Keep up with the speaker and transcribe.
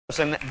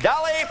And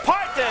Dolly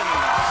Parton.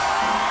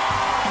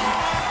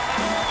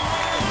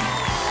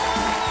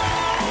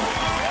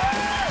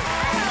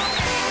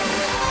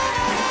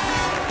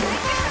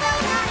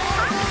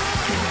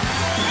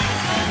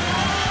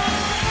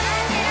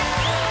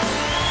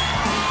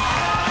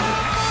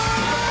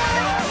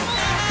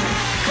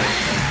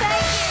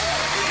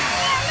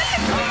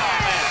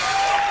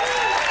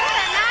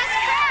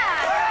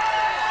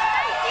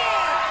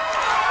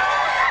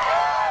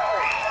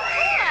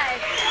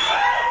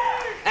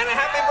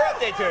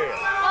 To you.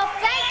 Well,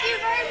 thank you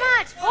very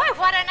much. Boy,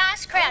 what a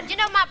nice crowd. You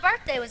know, my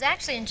birthday was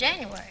actually in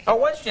January. Oh,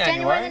 it was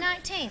January?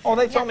 January the 19th. Oh,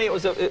 they told me it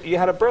was you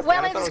had a birthday.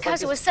 Well, it was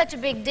because it was such a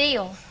big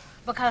deal,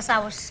 because I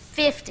was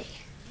 50.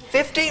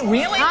 50?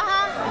 Really?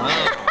 Uh-huh.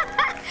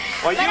 Wow.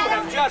 Well, you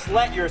have just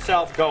let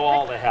yourself go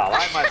all to hell,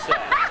 I must say.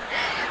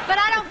 But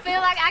I don't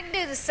feel like I can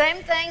do the same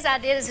things I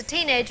did as a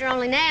teenager,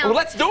 only now. Well,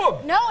 let's do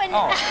them. No, and...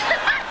 Oh.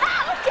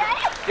 Okay.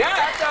 Yeah,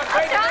 that sounds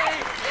great to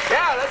me.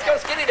 Yeah, let's go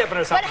skinny dipping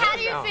or something. But how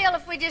do you feel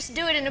if we just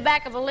do it in the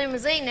back of a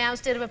limousine now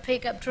instead of a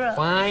pickup truck?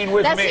 Fine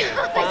with me.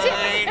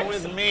 Fine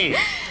with me.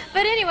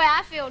 But anyway,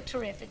 I feel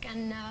terrific,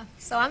 and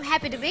so I'm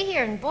happy to be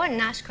here. And boy,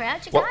 nice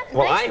crowd you got.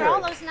 Well, thanks for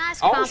all those nice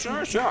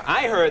compliments. Sure.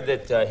 I heard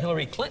that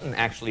Hillary Clinton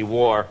actually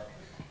wore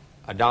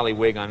a Dolly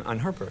wig on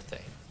her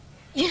birthday.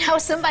 You know,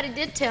 somebody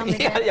did tell me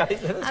that. Yeah,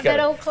 I bet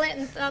old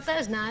Clinton thought that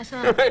was nice, huh?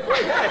 I bet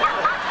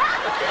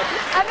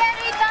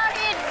he thought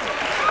he'd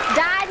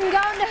died and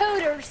gone to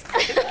Hooters.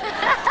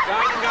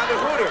 Died and gone to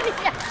Hooters.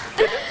 Yeah.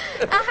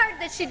 I heard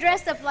that she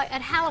dressed up like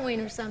at Halloween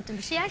or something,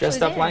 but she actually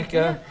dressed up like...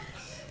 Yeah.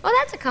 Well,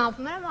 that's a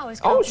compliment. I'm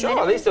always Oh, complimenting. sure.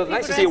 At least it's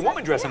nice to see a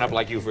woman dressing up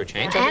like you for a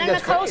change. Anna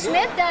Nicole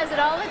Smith does it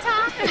all the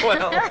time.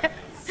 Well,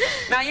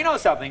 now, you know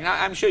something.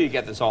 I'm sure you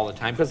get this all the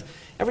time, because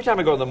every time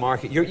I go to the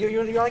market,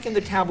 you're like in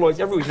the tabloids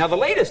every week. Now, the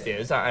latest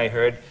is, I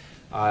heard,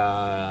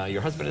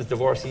 your husband is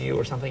divorcing you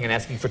or something and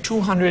asking for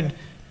 $200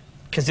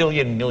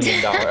 gazillion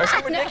million.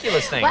 Some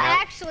ridiculous thing. Well,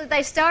 actually,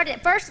 they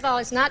started... First of all,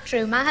 it's not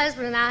true. My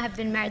husband and I have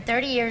been married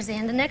 30 years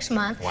in the next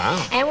month.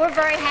 Wow. And we're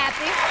very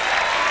happy.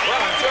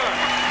 Well, I'm sure.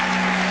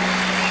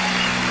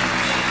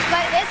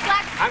 But it's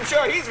like... I'm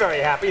sure he's very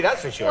happy,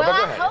 that's for sure. Well, but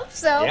go I ahead. hope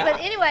so. Yeah.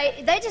 But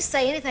anyway, they just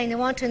say anything they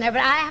want to in there.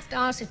 But I have to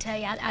honestly tell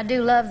you, I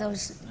do love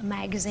those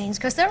magazines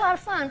because they're a lot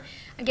of fun.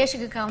 I guess you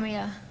could call me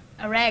a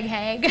rag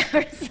hag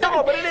or something.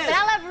 No, but it is. But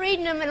I love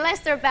reading them unless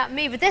they're about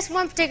me. But this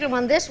one particular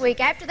one this week,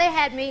 after they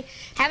had me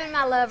having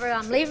my lover,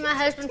 I'm leaving my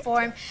husband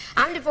for him,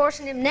 I'm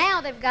divorcing him.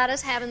 Now they've got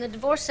us having the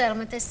divorce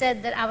settlement. They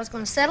said that I was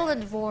going to settle the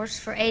divorce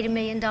for $80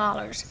 million.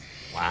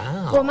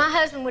 Wow. Well, my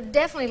husband would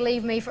definitely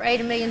leave me for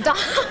 $80 million.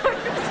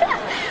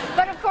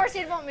 But of course,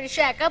 he'd want me to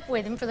shack up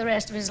with him for the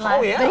rest of his life.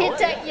 Oh, yeah. But he'd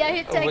take,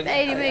 he'd take the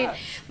 $80 million. Yeah.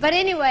 But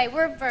anyway,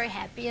 we're very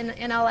happy,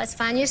 and all that's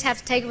fine. You just have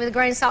to take it with a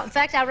grain of salt. In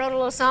fact, I wrote a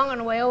little song on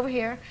the way over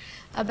here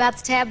about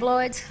the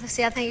tabloids. Let's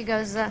see, I think it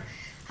goes, I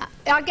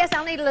guess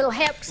I'll need a little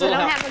help because I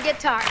don't have my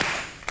guitar.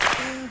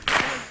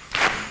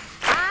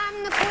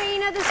 I'm the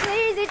queen of the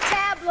sleazy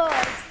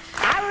tabloids.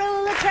 I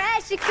rule the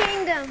trashy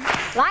kingdom.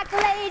 Like a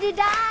Lady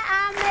Di,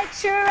 I make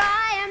sure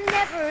I am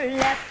never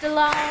left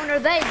alone, or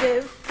they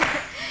do.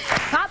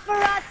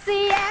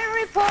 Paparazzi and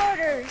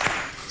reporters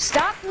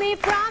stalk me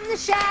from the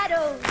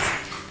shadows,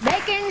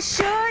 making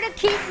sure to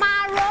keep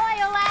my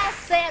royal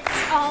assets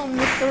on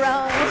the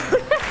throne.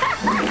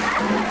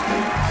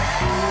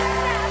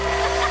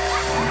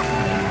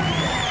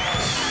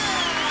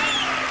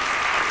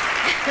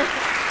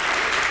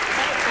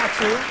 That's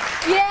true.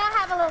 Yeah, I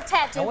have a little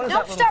tattoo.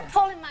 Don't start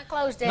pulling my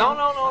clothes down.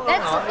 No.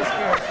 I'm just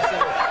curious to see.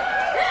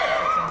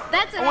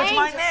 That's an what's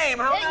angel. my name?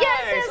 How nice.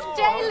 Yes, it's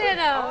Jay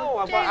Leno. Oh,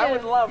 I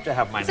would love to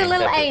have my name. It's a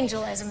little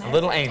angel, as a matter of fact. A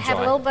little angel. Have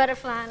a little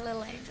butterfly and a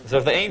little angel. So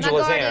if the angel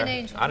is there,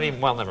 angel. I don't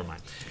even, well, never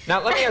mind.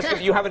 Now, let me ask you,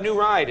 you have a new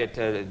ride at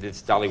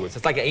this Dollywood.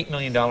 It's like an $8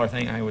 million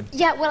thing, I would...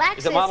 Yeah, well, actually,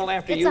 is it modeled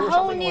after you it's a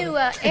whole new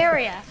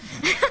area.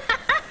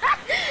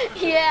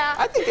 Yeah.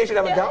 I think they should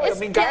have a Dolly. I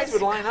mean, guys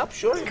would line up,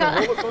 sure.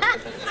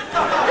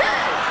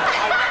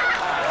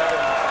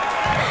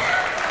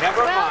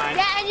 Never mind.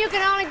 Yeah, and you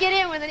can only get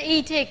in with an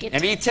E-ticket.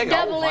 An E-ticket?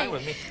 Double fine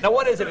with me. Now,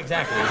 what is it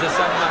exactly? Is this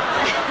some...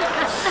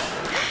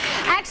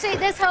 Actually,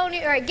 this whole new...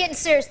 All right, getting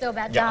serious, though,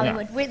 about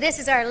Dollywood. Yeah. This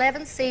is our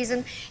 11th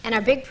season, and our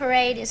big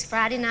parade is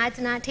Friday night,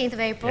 the 19th of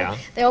April. Yeah.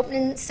 The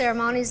opening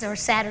ceremonies are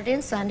Saturday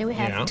and Sunday. We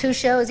have 2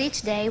 shows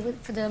each day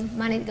for the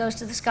money that goes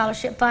to the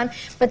scholarship fund.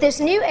 But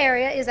this new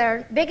area is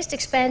our biggest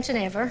expansion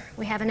ever.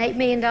 We have an $8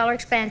 million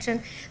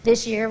expansion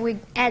this year. We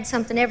add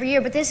something every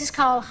year, but this is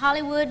called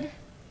Hollywood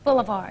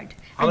Boulevard.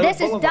 And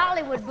this is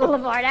Dollywood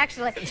Boulevard,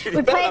 actually.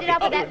 We played it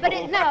up with that,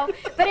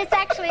 but it's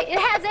actually, it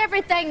has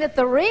everything that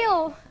the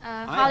real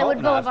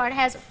Hollywood Boulevard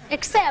has,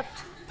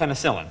 except...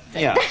 Penicillin,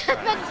 yeah.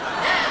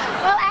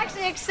 Well,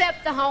 actually,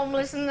 except the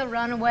homeless and the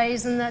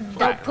runaways and the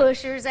dope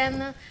pushers and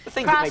the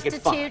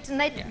prostitutes, and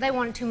they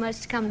wanted too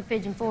much to come to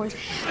Pigeon Forge.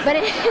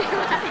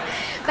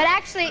 But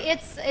actually,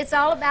 it's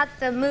all about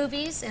the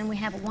movies, and we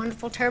have a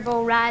wonderful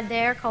turbo ride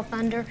there called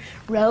Thunder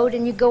Road,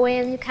 and you go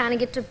in, you kind of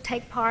get to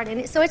take part in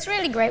it. So it's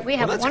really great. We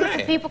have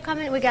wonderful people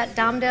coming. We got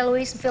Dom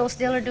DeLuise and Phyllis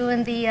Diller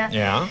doing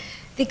the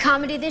The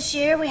comedy this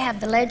year, we have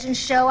the Legends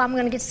Show. I'm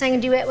going to get to sing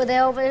a duet with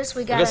Elvis.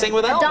 We got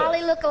a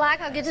Dolly look-alike.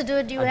 I'll get to do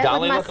a duet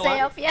with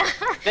myself. Yeah.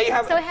 There you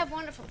have so we have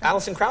wonderful things.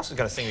 Alison Krauss is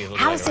going to sing these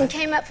little Alison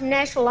came up from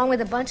Nashville along with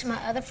a bunch of my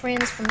other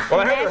friends from Nashville.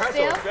 Well, I heard the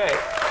rehearsal was great.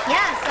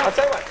 Yeah. So I'll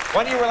tell you what.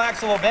 Why don't you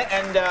relax a little bit,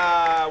 and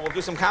we'll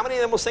do some comedy,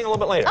 and then we'll sing a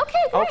little bit later. Okay,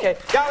 great. Okay.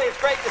 Dolly, it's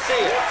great to see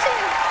you. You too.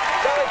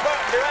 Dolly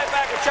Parton, be right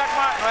back with Chuck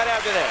Martin right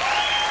after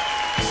this.